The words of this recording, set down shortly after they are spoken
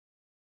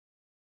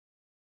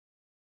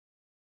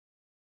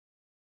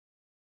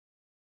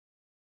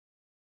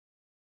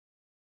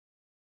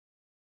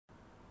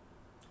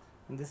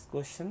In this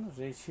question,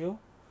 ratio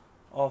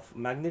of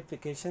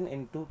magnification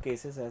in two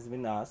cases has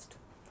been asked.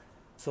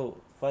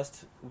 So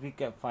first we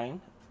can find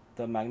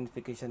the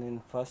magnification in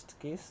first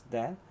case,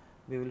 then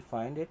we will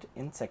find it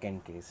in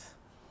second case.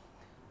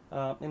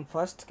 In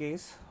first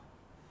case,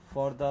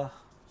 for the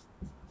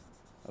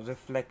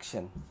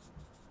reflection,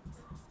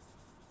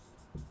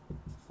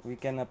 we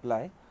can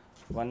apply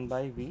 1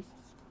 by v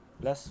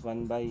plus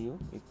 1 by u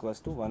equals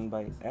to 1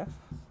 by f.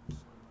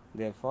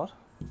 Therefore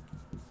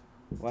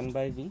 1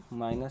 by v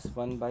minus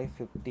 1 by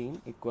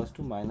 15 equals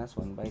to minus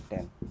 1 by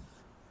 10.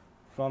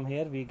 From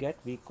here we get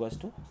v equals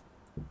to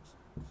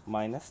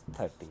minus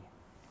 30,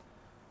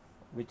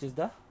 which is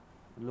the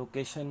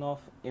location of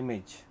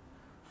image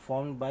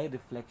formed by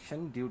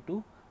reflection due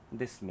to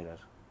this mirror.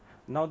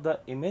 Now the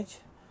image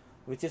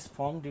which is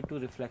formed due to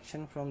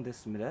reflection from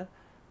this mirror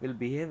will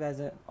behave as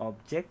an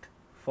object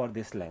for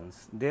this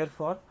lens.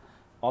 Therefore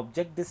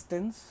object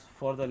distance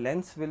for the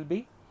lens will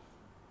be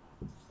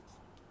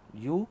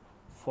u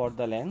for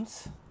the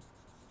lens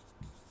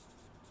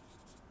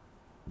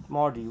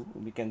mod u,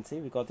 we can say,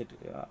 because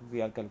we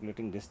are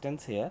calculating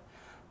distance here.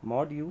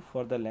 Mod u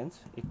for the lens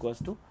equals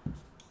to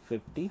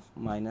 50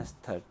 minus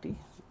 30,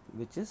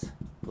 which is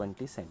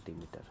 20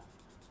 centimeter.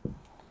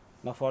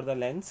 Now for the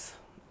lens,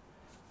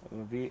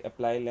 we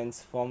apply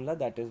lens formula,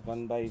 that is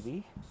 1 by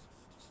v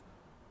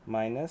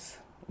minus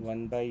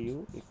 1 by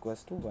u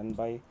equals to 1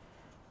 by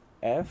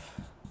f,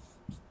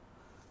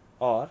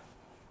 or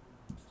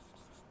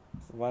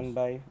 1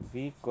 by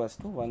v equals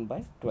to 1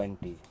 by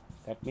 20.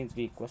 That means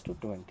v equals to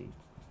 20.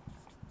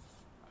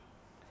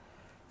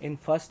 In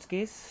first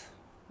case,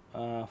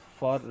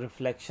 for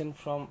reflection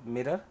from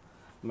mirror,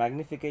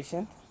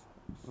 magnification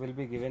will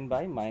be given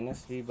by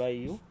minus v by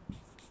u,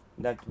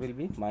 that will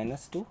be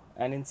minus 2,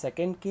 and in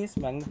second case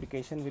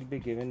magnification will be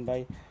given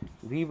by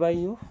v by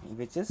u,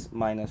 which is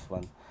minus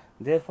 1.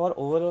 Therefore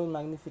overall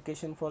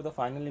magnification for the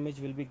final image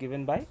will be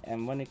given by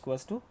m1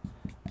 equals to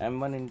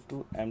m1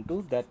 into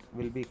m2, that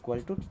will be equal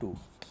to 2.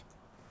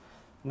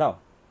 Now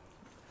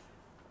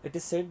it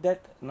is said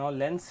that now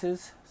lens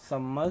is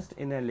submerged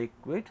in a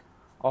liquid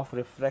of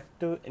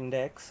refractive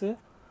index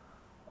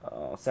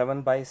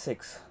 7 by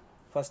 6.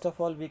 First of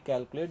all, we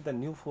calculate the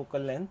new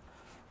focal length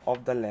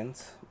of the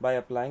lens by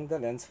applying the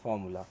lens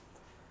formula.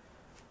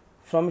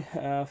 From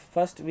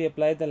first we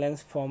apply the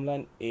lens formula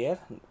in air,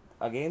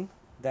 again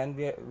then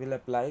we will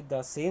apply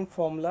the same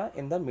formula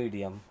in the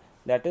medium,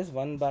 that is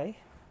 1 by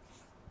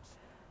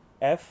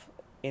f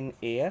in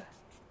air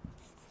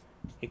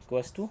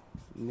equals to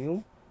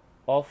mu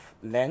of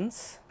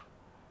lens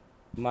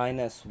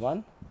minus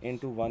 1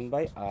 into 1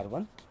 by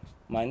r1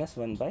 minus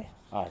 1 by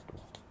r2.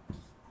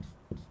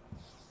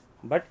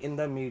 But in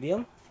the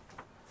medium,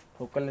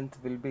 focal length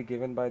will be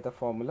given by the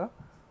formula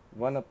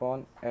 1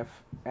 upon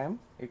fm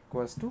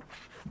equals to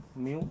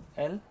mu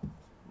l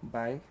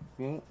by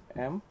mu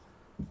m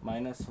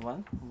minus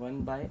 1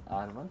 by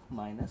r1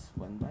 minus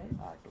 1 by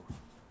r2.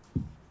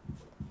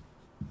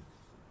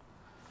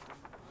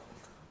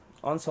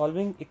 On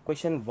solving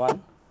equation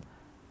 1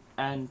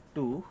 and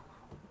 2,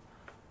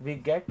 we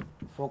get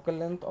focal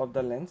length of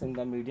the lens in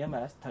the medium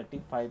as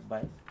 35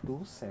 by 2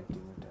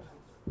 centimeter.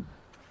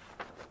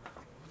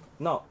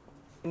 Now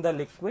in the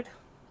liquid,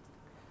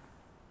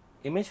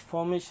 image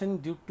formation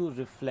due to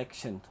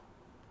reflection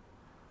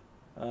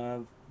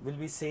will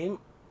be same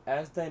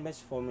as the image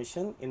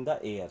formation in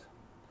the air.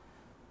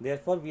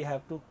 Therefore we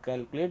have to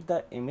calculate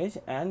the image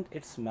and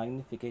its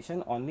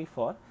magnification only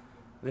for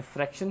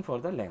refraction for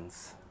the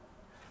lens.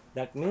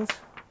 That means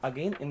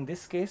again in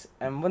this case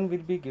m1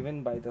 will be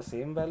given by the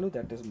same value,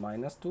 that is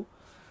minus 2,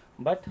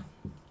 but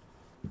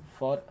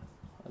for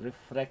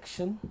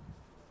refraction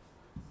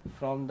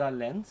from the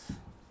lens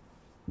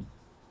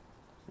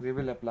we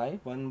will apply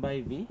 1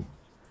 by v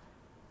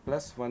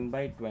plus 1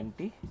 by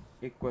 20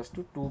 equals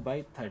to 2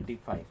 by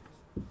 35.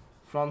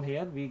 From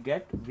here we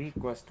get v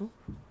equals to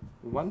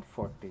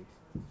 140.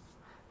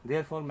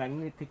 Therefore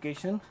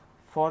magnification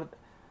for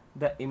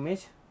the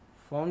image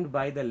formed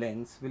by the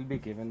lens will be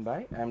given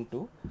by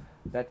m2,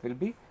 that will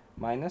be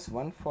minus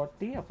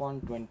 140 upon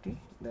 20,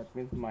 that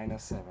means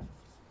minus 7,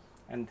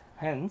 and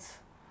hence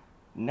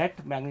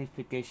net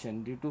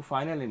magnification due to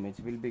final image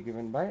will be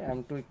given by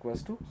m2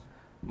 equals to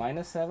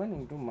minus 7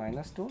 into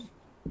minus 2,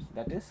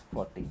 that is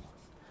 40.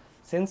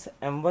 Since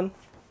m1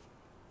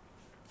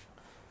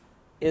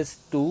 is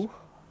 2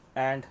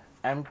 and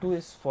m2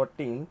 is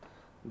 14,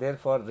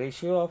 therefore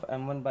ratio of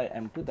m1 by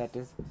m2, that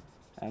is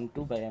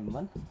m2 by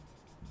m1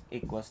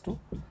 equals to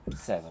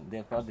 7.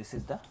 Therefore this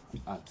is the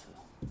answer.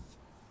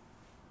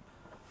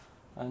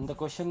 And the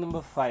question number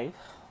 5,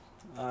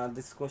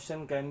 this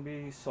question can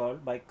be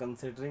solved by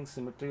considering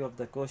symmetry of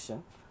the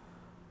question.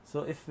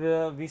 So if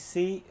we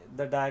see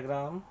the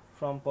diagram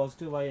from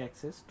positive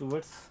y-axis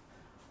towards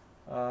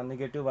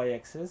negative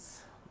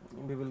y-axis,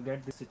 we will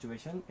get this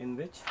situation in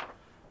which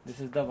this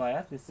is the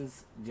wire, this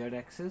is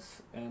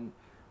z-axis, and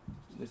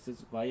this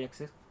is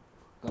y-axis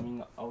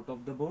coming out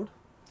of the board,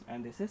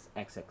 and this is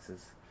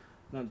x-axis.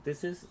 Now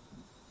this is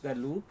the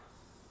loop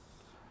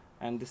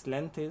and this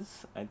length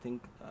is, I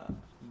think,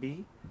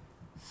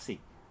 BC.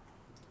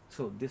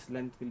 So this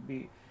length will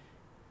be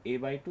a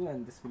by 2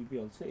 and this will be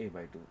also a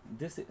by 2.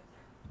 This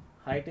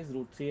height is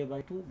root 3 a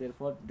by 2,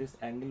 therefore this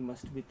angle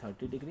must be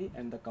 30 degree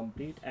and the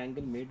complete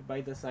angle made by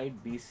the side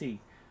BC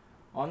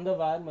on the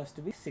wire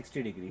must be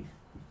 60 degree.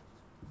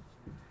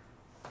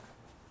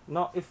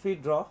 Now if we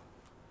draw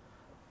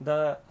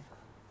the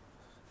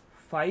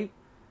 5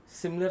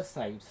 similar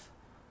sides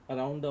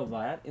around the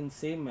wire in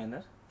same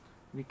manner,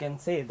 we can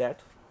say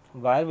that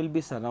wire will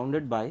be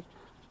surrounded by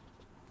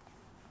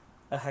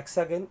a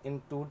hexagon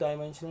in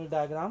 2-dimensional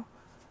diagram,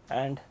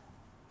 and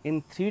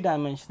in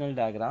 3-dimensional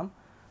diagram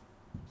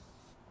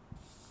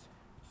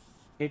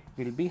it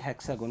will be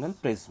hexagonal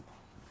prism,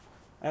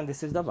 and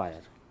this is the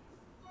wire.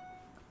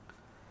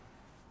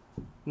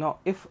 Now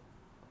if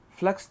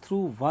flux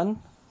through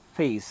one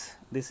phase,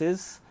 this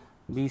is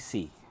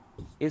BC,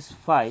 is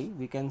phi,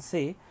 we can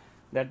say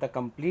that the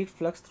complete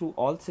flux through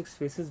all 6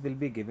 phases will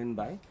be given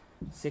by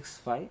 6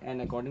 phi,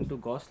 and according to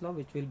Gauss law,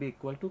 which will be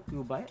equal to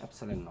Q by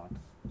epsilon naught.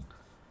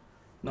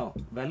 Now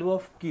value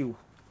of Q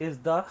is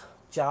the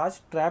charge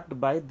trapped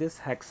by this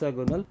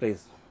hexagonal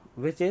prism,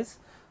 which is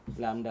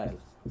lambda L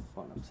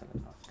upon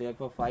epsilon naught.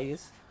 Therefore phi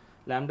is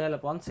lambda L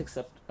upon 6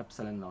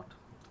 epsilon naught.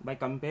 By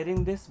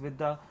comparing this with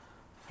the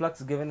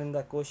flux given in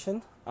the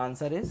question,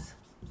 answer is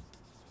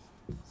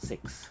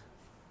 6.